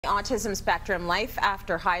Autism spectrum, life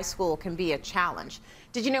after high school can be a challenge.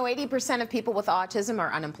 Did you know 80% of people with autism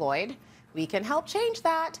are unemployed? We can help change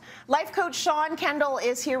that. Life coach Shawn Kendal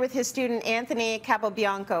is here with his student Anthony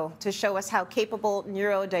Capobianco to show us how capable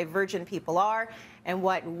neurodivergent people are and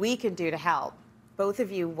what we can do to help. Both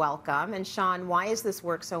of you, welcome. And Shawn, why is this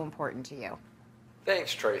work so important to you?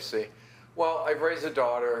 Thanks, Tracy. Well, I've raised a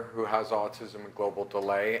daughter who has autism and global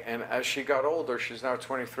delay, and as she got older, she's now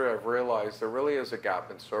 23, I've realized there really is a gap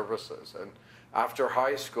in services. And after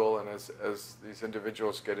high school and as these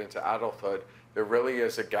individuals get into adulthood, there really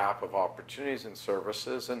is a gap of opportunities and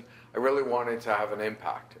services, and I really wanted to have an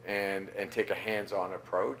impact and take a hands-on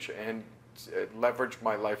approach and leverage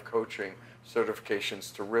my life coaching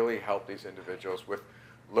certifications to really help these individuals with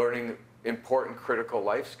learning important critical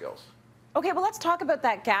life skills. Okay, well, let's talk about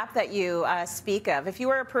that gap that you speak of. If you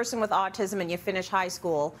are a person with autism and you finish high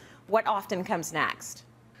school, what often comes next?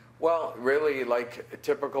 Well, really, like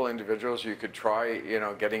typical individuals, you could try,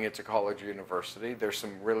 getting into college or university. There's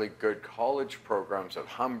some really good college programs at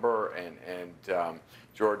Humber and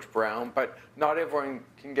George Brown, but not everyone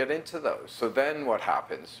can get into those. So then what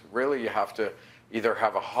happens? Really, you have to either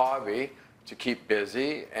have a hobby to keep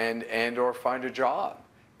busy and or find a job.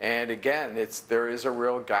 And again, there is a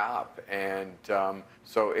real gap, and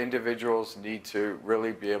so individuals need to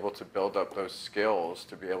really be able to build up those skills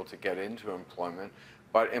to be able to get into employment.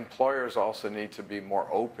 But employers also need to be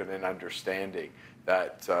more open and understanding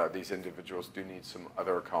that these individuals do need some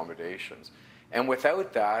other accommodations. And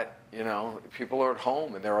without that, people are at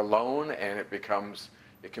home and they're alone, and it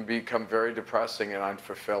can become very depressing and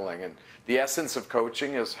unfulfilling. And the essence of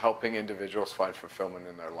coaching is helping individuals find fulfillment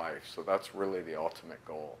in their life. So that's really the ultimate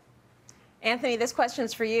goal. Anthony, this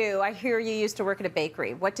question's for you. I hear you used to work at a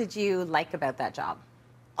bakery. What did you like about that job?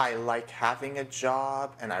 I like having a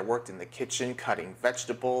job, and I worked in the kitchen cutting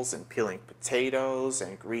vegetables and peeling potatoes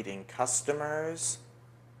and greeting customers.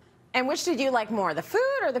 And which did you like more, the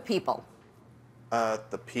food or the people?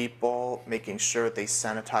 The people, making sure they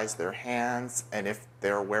sanitize their hands, and if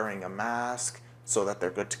they're wearing a mask, so that they're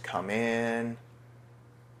good to come in.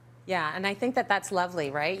 Yeah, and I think that that's lovely,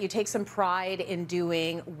 right? You take some pride in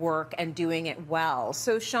doing work and doing it well.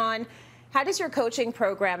 So, Shawn, how does your coaching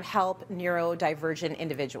program help neurodivergent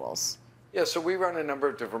individuals? Yeah, so we run a number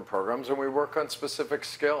of different programs, and we work on specific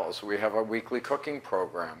skills. We have a weekly cooking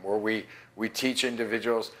program where we teach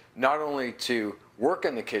individuals not only to work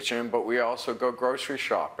in the kitchen, but we also go grocery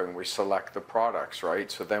shopping. We select the products,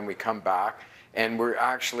 right? So then we come back and we're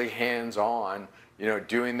actually hands-on,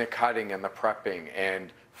 doing the cutting and the prepping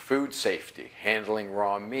and food safety, handling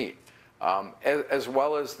raw meat, as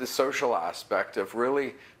well as the social aspect of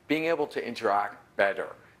really being able to interact better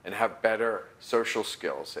and have better social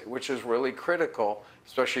skills, which is really critical,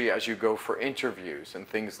 especially as you go for interviews and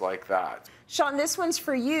things like that. Shawn, this one's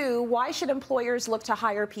for you. Why should employers look to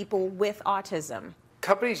hire people with autism?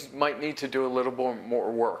 Companies might need to do a little bit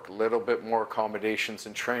more work, a little bit more accommodations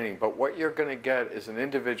and training, but what you're going to get is an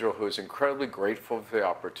individual who is incredibly grateful for the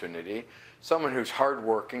opportunity, someone who's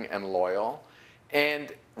hardworking and loyal,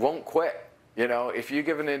 and won't quit. If you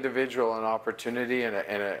give an individual an opportunity and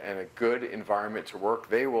a good environment to work,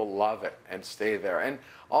 they will love it and stay there. And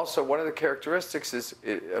also, one of the characteristics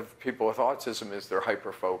of people with autism is they're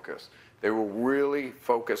hyper-focused. They will really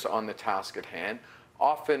focus on the task at hand,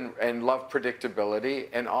 often, and love predictability,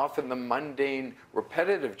 and often the mundane,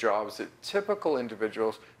 repetitive jobs that typical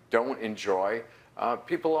individuals don't enjoy.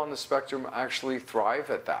 People on the spectrum actually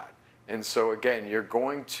thrive at that. And so again, you're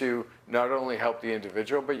going to not only help the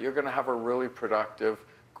individual, but you're going to have a really productive,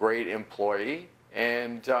 great employee.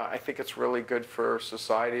 And I think it's really good for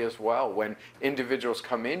society as well. When individuals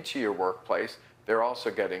come into your workplace, they're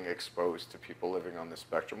also getting exposed to people living on the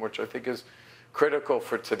spectrum, which I think is critical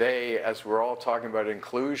for today as we're all talking about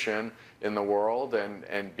inclusion in the world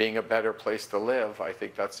and being a better place to live. I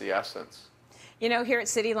think that's the essence. Here at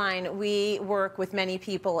Cityline, we work with many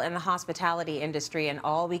people in the hospitality industry, and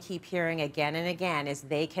all we keep hearing again and again is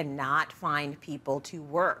they cannot find people to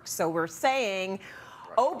work. So we're saying,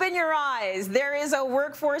 open your eyes. There is a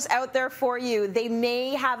workforce out there for you. They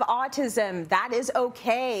may have autism. That is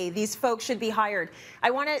okay. These folks should be hired. I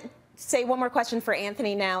want to say one more question for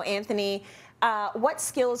Anthony now. Anthony, what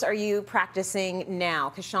skills are you practicing now?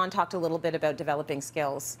 Because Shawn talked a little bit about developing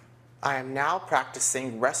skills. I am now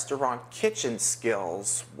practicing restaurant kitchen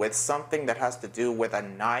skills with something that has to do with a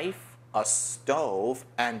knife, a stove,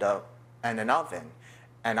 and an oven.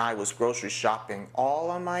 And I was grocery shopping all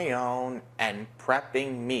on my own and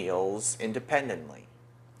prepping meals independently.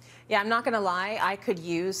 Yeah, I'm not going to lie. I could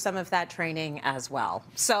use some of that training as well.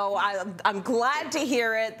 So I'm glad to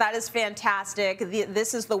hear it. That is fantastic.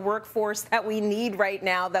 This is the workforce that we need right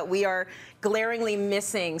now that we are glaringly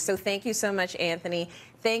missing. So thank you so much, Anthony.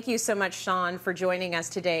 Thank you so much, Shawn, for joining us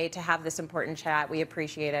today to have this important chat. We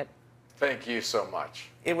appreciate it. Thank you so much.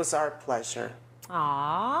 It was our pleasure.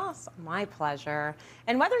 Aw, my pleasure.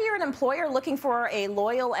 And whether you're an employer looking for a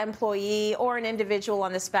loyal employee or an individual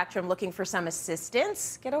on the spectrum looking for some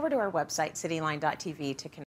assistance, get over to our website, cityline.tv, to connect.